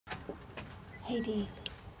Hey, Dee.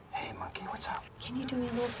 Hey, Monkey, what's up? Can you do me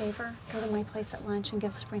a little favor? Go to my place at lunch and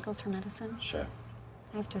give Sprinkles her medicine? Sure.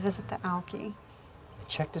 I have to visit the alky.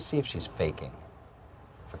 Check to see if she's faking.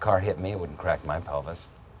 If a car hit me, it wouldn't crack my pelvis.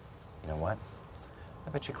 You know what? I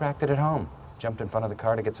bet she cracked it at home. Jumped in front of the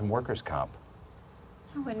car to get some workers' comp.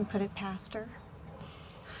 I wouldn't put it past her.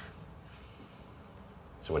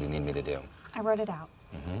 So what do you need me to do? I wrote it out.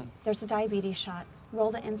 There's a diabetes shot. Roll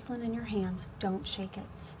the insulin in your hands. Don't shake it.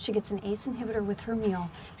 She gets an ACE inhibitor with her meal.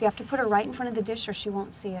 You have to put her right in front of the dish or she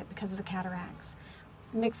won't see it because of the cataracts.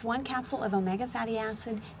 Mix 1 capsule of omega fatty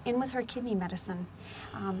acid in with her kidney medicine.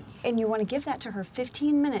 And you want to give that to her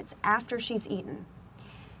 15 minutes after she's eaten.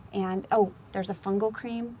 And, oh, there's a fungal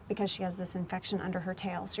cream because she has this infection under her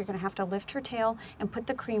tail. So you're going to have to lift her tail and put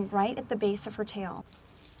the cream right at the base of her tail.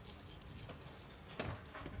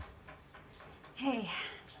 Hey.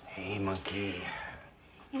 Hey, Monkey.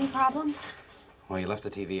 Any problems? Well, you left the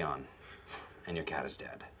TV on, and your cat is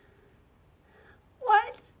dead.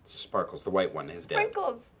 What? Sparkles, the white one, is dead.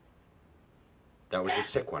 Sprinkles. That was the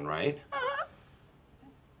sick one, right?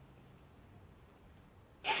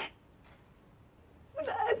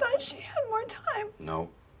 I thought she had more time. No.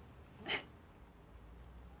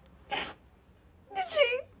 Did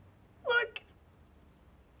she look?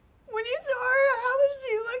 When you saw her, how was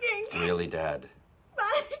she looking? Really dead.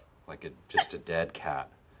 Like just a dead cat.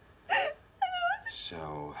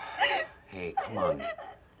 So, hey, come on.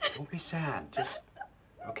 Don't be sad. Just,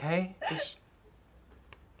 okay?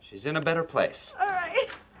 She's in a better place. All right.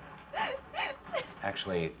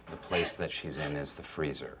 Actually, the place that she's in is the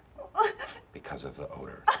freezer because of the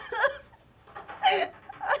odor. Hey,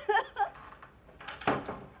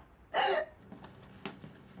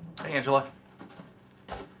 Angela.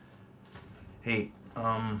 Hey,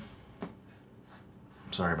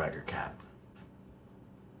 sorry about your cat.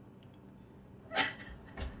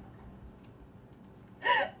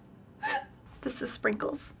 This is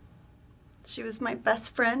Sprinkles. She was my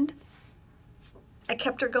best friend. I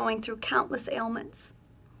kept her going through countless ailments.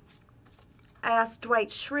 I asked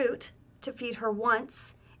Dwight Schrute to feed her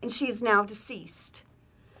once, and she is now deceased.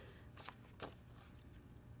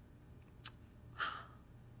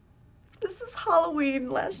 This is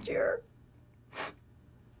Halloween last year.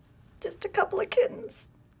 Just a couple of kittens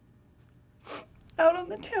out on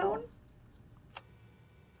the town.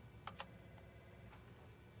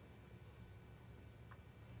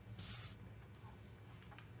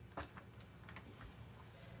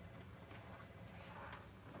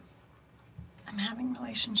 I'm having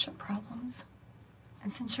relationship problems. And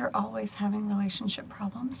since you're always having relationship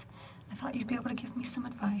problems, I thought you'd be able to give me some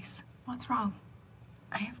advice. What's wrong?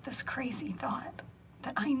 I have this crazy thought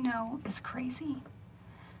that I know is crazy.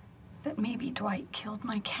 That maybe Dwight killed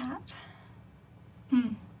my cat.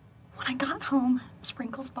 When I got home,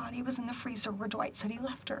 Sprinkles' body was in the freezer where Dwight said he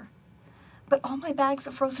left her. But all my bags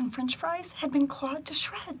of frozen French fries had been clawed to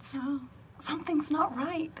shreds. Oh. Something's not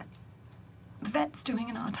right. The vet's doing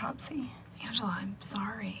an autopsy. Angela, I'm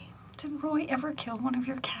sorry. Did Roy ever kill one of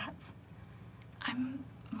your cats? I'm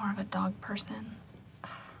more of a dog person.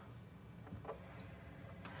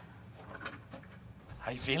 How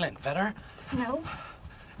you feeling? Better? No.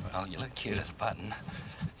 Well, you look cute as a button.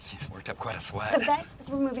 You worked up quite a The sweat. vet is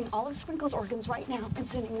removing all of Sprinkles' organs right now and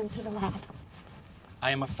sending them to the lab. I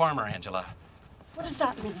am a farmer, Angela. What does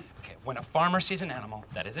that mean? Okay, when a farmer sees an animal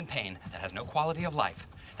that is in pain, that has no quality of life,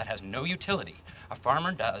 that has no utility, a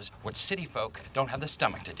farmer does what city folk don't have the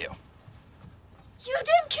stomach to do. You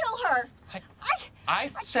did kill her! I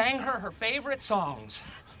sang her favorite songs.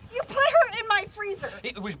 You put her in my freezer!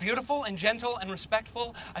 It was beautiful and gentle and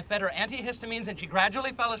respectful. I fed her antihistamines and she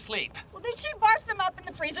gradually fell asleep. Well, then she barfed them up in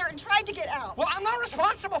the freezer and tried to get out. Well, I'm not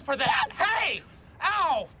responsible for that. Hey!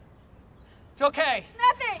 Ow! It's okay.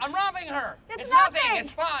 Nothing. I'm robbing her. It's nothing. nothing.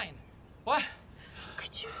 It's fine. What?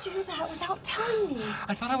 Could you do that without telling me?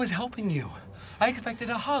 I thought I was helping you. I expected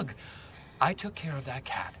a hug. I took care of that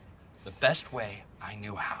cat the best way I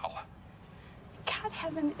knew how. Cat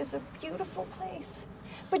heaven is a beautiful place,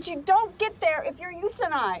 but you don't get there if you're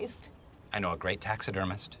euthanized. I know a great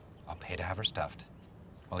taxidermist. I'll pay to have her stuffed.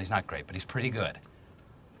 Well, he's not great, but he's pretty good.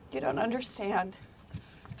 You don't understand.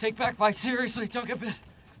 Take back bite seriously, don't get bit.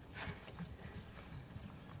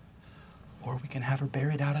 Or we can have her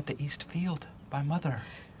buried out at the East Field by Mother.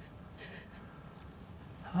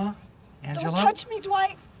 Huh, Angela? Don't touch me,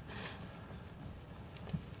 Dwight.